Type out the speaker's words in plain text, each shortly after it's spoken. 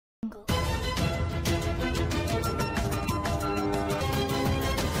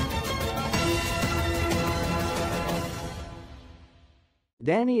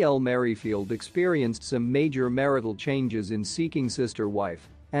Dannielle Merrifield experienced some major marital changes in seeking sister wife,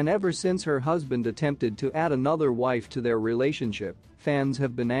 and ever since her husband attempted to add another wife to their relationship, fans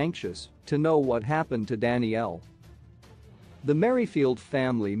have been anxious to know what happened to Dannielle. The Merrifield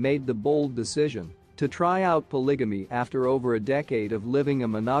family made the bold decision to try out polygamy after over a decade of living a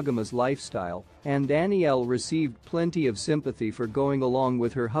monogamous lifestyle, and Dannielle received plenty of sympathy for going along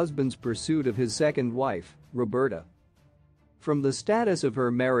with her husband's pursuit of his second wife, Roberta. From the status of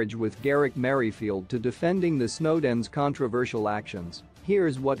her marriage with Garrick Merrifield to defending the Snowden's controversial actions,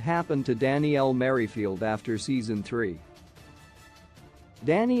 here's what happened to Dannielle Merrifield after season 3.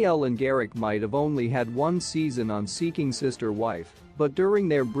 Dannielle and Garrick might have only had one season on Seeking Sister Wife, but during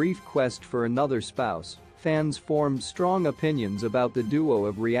their brief quest for another spouse, fans formed strong opinions about the duo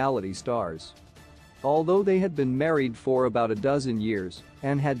of reality stars. Although they had been married for about a dozen years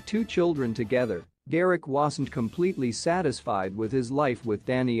and had 2 children together, Garrick wasn't completely satisfied with his life with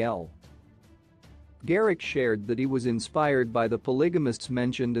Dannielle. Garrick shared that he was inspired by the polygamists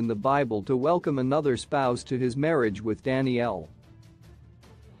mentioned in the Bible to welcome another spouse to his marriage with Dannielle.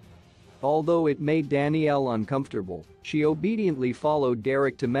 Although it made Dannielle uncomfortable, she obediently followed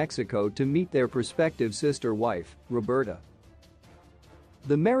Garrick to Mexico to meet their prospective sister wife, Roberta.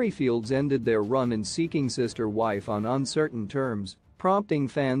 The Merrifields ended their run in Seeking Sister Wife on uncertain terms, prompting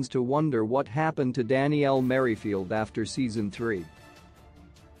fans to wonder what happened to Dannielle Merrifield after season 3.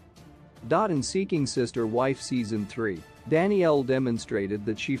 In Seeking Sister Wife season 3, Dannielle demonstrated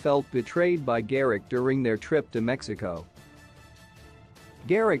that she felt betrayed by Garrick during their trip to Mexico.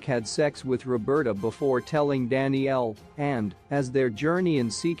 Garrick had sex with Roberta before telling Dannielle, and, as their journey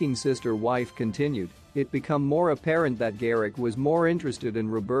in Seeking Sister Wife continued, it became more apparent that Garrick was more interested in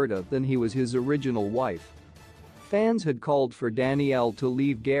Roberta than he was his original wife. Fans had called for Dannielle to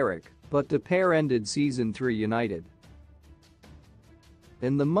leave Garrick, but the pair ended season 3 united.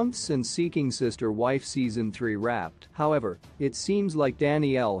 In the months since Seeking Sister Wife season 3 wrapped, however, it seems like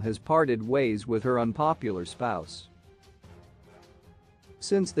Dannielle has parted ways with her unpopular spouse.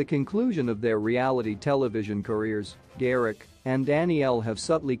 Since the conclusion of their reality television careers, Garrick and Dannielle have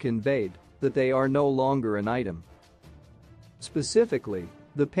subtly conveyed that they are no longer an item. Specifically,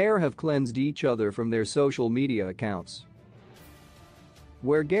 the pair have cleansed each other from their social media accounts.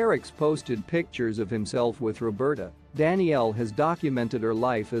 Where Garrick's posted pictures of himself with Roberta, Dannielle has documented her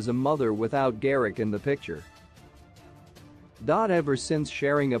life as a mother without Garrick in the picture. Ever since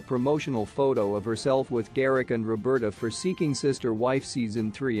sharing a promotional photo of herself with Garrick and Roberta for Seeking Sister Wife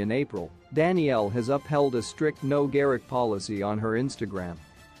season 3 in April, Dannielle has upheld a strict no Garrick policy on her Instagram.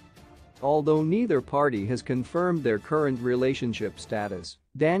 Although neither party has confirmed their current relationship status,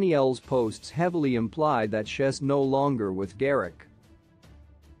 Dannielle's posts heavily imply that she's no longer with Garrick.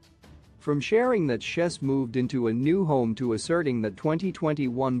 From sharing that she's moved into a new home to asserting that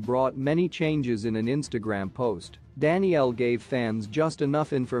 2021 brought many changes in an Instagram post, Dannielle gave fans just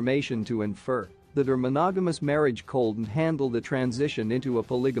enough information to infer that her monogamous marriage couldn't handle the transition into a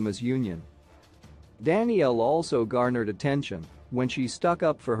polygamous union. Dannielle also garnered attention when she stuck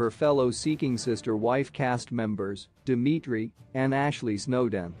up for her fellow Seeking Sister Wife cast members, Dimitri and Ashley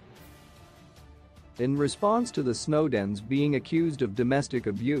Snowden. In response to the Snowdens being accused of domestic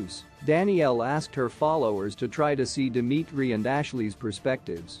abuse, Dannielle asked her followers to try to see Dimitri and Ashley's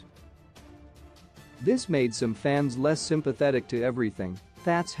perspectives. This made some fans less sympathetic to everything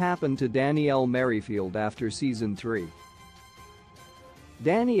that's happened to Dannielle Merrifield after season 3.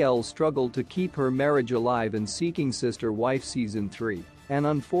 Dannielle struggled to keep her marriage alive in Seeking Sister Wife season 3, and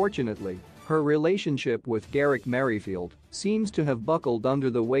unfortunately, her relationship with Garrick Merrifield seems to have buckled under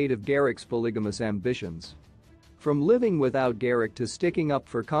the weight of Garrick's polygamous ambitions. From living without Garrick to sticking up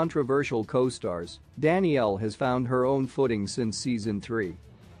for controversial co-stars, Dannielle has found her own footing since season 3.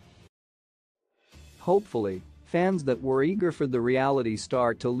 Hopefully, fans that were eager for the reality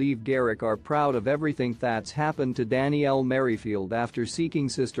star to leave Garrick are proud of everything that's happened to Dannielle Merrifield after Seeking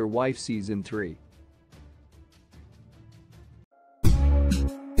Sister Wife season 3.